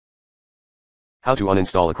How to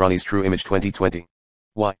uninstall Acronis True Image 2020.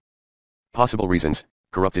 Why? Possible reasons: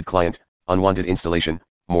 corrupted client, unwanted installation,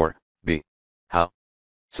 more. B. How?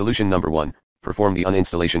 Solution number 1, perform the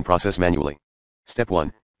uninstallation process manually. Step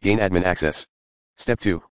 1, gain admin access. Step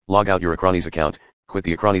 2, log out your Acronis account, quit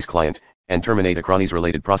the Acronis client, and terminate Acronis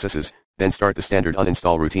related processes, then start the standard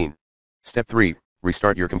uninstall routine. Step 3,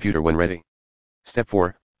 restart your computer when ready. Step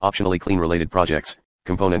 4, optionally clean related projects,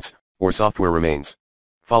 components, or software remains.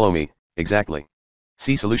 Follow me, exactly.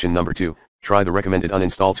 See solution number 2, try the recommended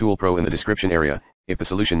uninstall tool pro in the description area, if the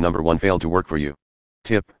solution number 1 failed to work for you.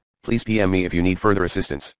 Tip, please PM me if you need further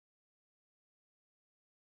assistance.